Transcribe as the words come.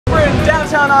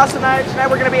telling us tonight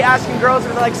we're going to be asking girls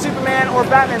if they like Superman or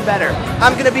Batman better.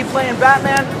 I'm going to be playing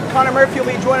Batman. Connor Murphy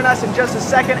will be joining us in just a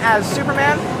second as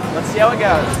Superman. Let's see how it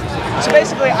goes. So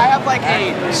basically, I have like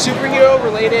a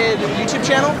superhero-related YouTube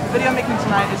channel. The video I'm making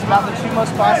tonight is about the two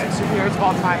most classic superheroes of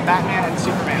all time, Batman and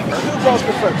Superman. Who do girls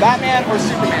prefer, Batman or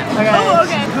Superman? Okay. Oh,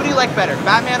 okay. Who do you like better,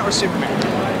 Batman or Superman?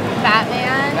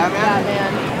 Batman.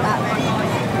 Batman? Batman.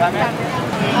 Batman?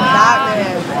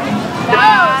 Batman.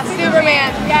 Superman.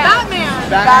 Yeah. Batman.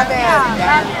 Batman.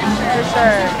 Yeah, for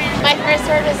sure. My first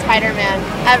word was Spider-Man,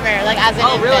 ever, like as an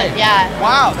infant. Really? Yeah.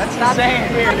 Wow, that's insane.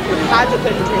 Weird. If you had to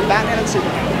pick between Batman and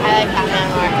Superman. I like Batman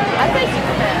more. I like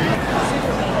Superman.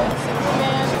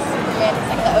 Superman is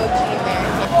like the OG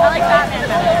American. I like Batman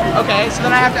better. Okay, so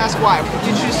then I have to ask why. If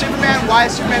you choose Superman, why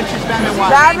is Superman choose Batman?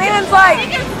 Why? Batman's like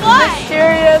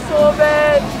mysterious a little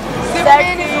bit.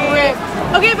 Superman is ripped.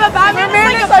 Okay, but Batman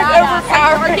is like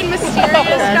overpowering,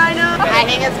 mysterious kind of. I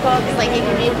think it's cool because like he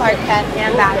can be Clark Kent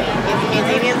and Batman.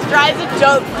 He drives a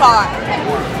dope car.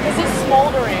 This is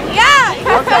smoldering. Yeah,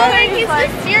 okay. He's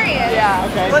mysterious. Yeah.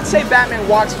 Okay. Let's say Batman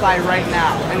walks by right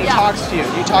now and he talks to you.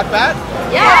 Do you talk back?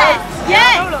 Yes.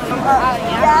 Yes.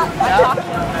 Yeah. I talk to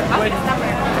him. I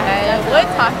would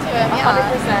talk to him. Yeah.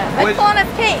 100%. Like pulling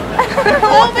his cape. A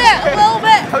little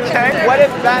bit. Okay. What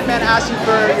if Batman asked you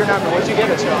for your number? Would you give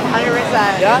it to him?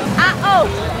 100%. Yeah? Oh.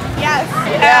 Yes.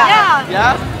 Yeah.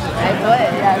 Yeah? I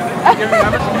would. Yes. Give him your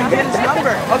number? You get his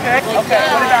number. Okay. Okay.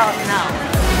 What about now?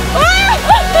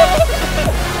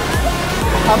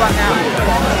 How about now?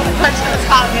 Punch this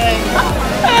hot thing.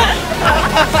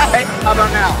 Hey, how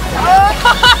about now?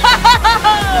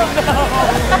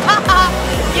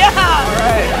 Yeah. All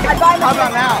right. How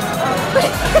about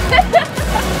now?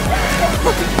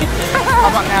 How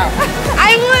about now?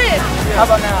 I would. How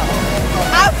about now?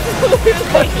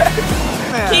 Absolutely.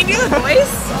 Can you do the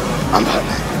voice? I'm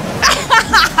Batman.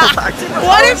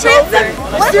 What if it's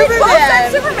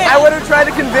Superman? I would have tried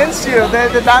to convince you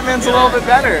that Batman's a little bit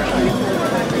better.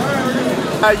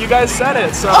 You guys said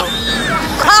it, so.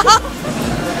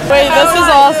 Wait, this is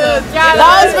awesome. Yeah,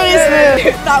 that was pretty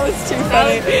smooth. That was too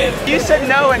funny. You said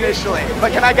no initially,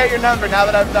 but can I get your number now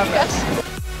that I've done this?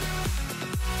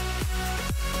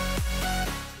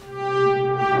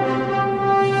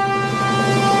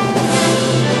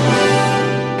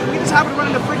 We just happen to run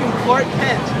into freaking Clark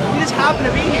Kent. We just happen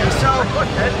to be here, so.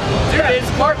 Dude, it's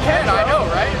Clark Kent, I know,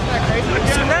 right? Isn't that crazy?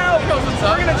 So now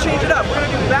we're gonna change it up. We're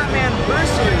gonna do Batman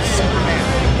versus Superman.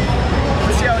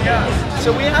 Let's see how it goes.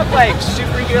 So we have like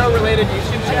superhero-related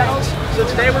YouTube channels. So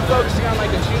today we're focusing on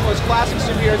like the two most classic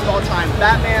superheroes of all time,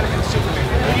 Batman and Superman.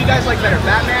 Who do you guys like better,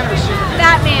 Batman or Superman?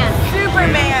 Batman.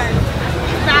 Superman.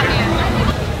 Batman.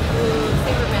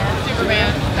 Superman.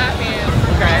 Batman.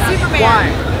 Okay. Superman. Why?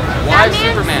 Why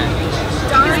Batman's- Superman?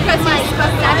 Because he's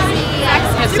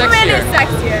sexy. Superman sexier. is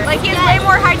sexier. Like he has way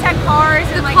more high-tech cars.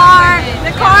 The and, like, car.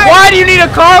 Why do you need a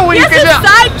car when you He can has a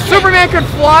sidekick. Superman could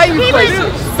fly you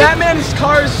places? Batman's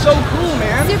car is so cool,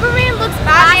 man. Superman looks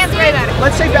Batman's way better.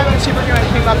 Let's say Batman and Superman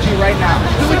came up to you right now.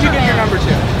 Who would you give your number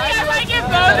to? If I get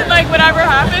both and like whatever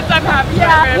happens, I'm happy.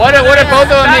 Yeah. What if both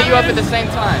of them hit you up at the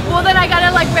same time? Well, then I gotta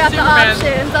like weigh out the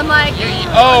options. I'm like,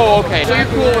 Oh, okay. So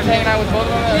you're cool with hanging out with both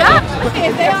of them? yeah.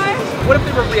 If they are. What if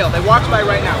they were real? They walked by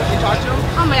right now. Would you talk to them?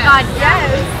 Oh my God,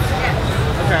 yes.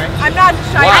 Okay. I'm not a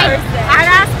shy Why? person. I'd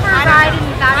ask for a ride in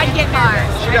Batman's car.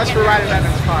 She'd ask for a ride in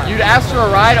Batman's car. You'd ask for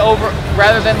a ride over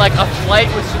rather than like a flight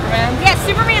with Superman? Yeah,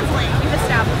 Superman's lame. We've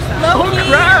established that.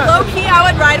 Low key, I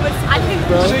would ride with. I think.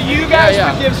 So you guys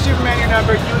Yeah. would give Superman your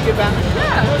number, you would give Batman your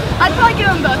number. Yeah. I'd probably give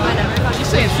them both my number. She's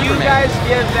saying You Superman. guys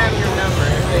give them your number.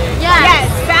 Yes.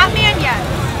 Batman, yes.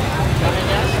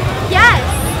 Yes.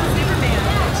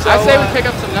 So, I say we pick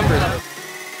up some numbers.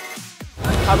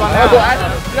 How about now?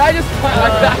 Did I just point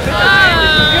like that?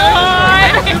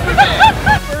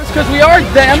 Because we are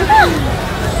them.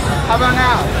 How about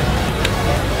now?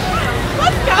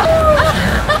 Let's go.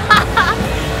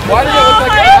 Why did it look like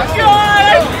Oh my that?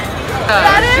 God.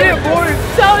 That is Shit, boys.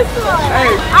 so smart. Hey,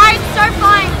 Alright, start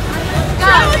flying. Go.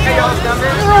 hey, y'all's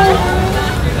numbers.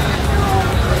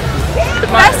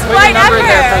 Best Put your flight number ever. in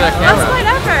there for the Best camera. flight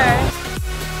ever.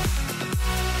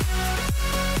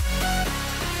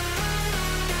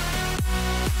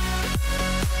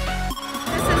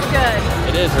 This is good.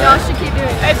 It is, Y'all right? should keep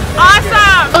doing it. It's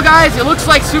awesome. So guys, it looks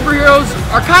like superheroes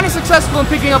are kind of successful in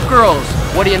picking up girls.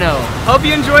 What do you know? Hope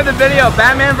you enjoyed the video.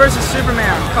 Batman versus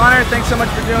Superman. Connor, thanks so much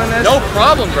for doing this. No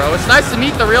problem, bro. It's nice to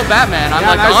meet the real Batman. I'm Yeah,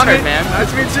 like nice to honored, meet- man.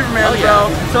 Nice to meet Superman, Hell yeah.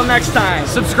 bro. Until next time.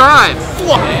 Subscribe.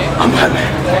 I'm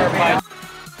Batman.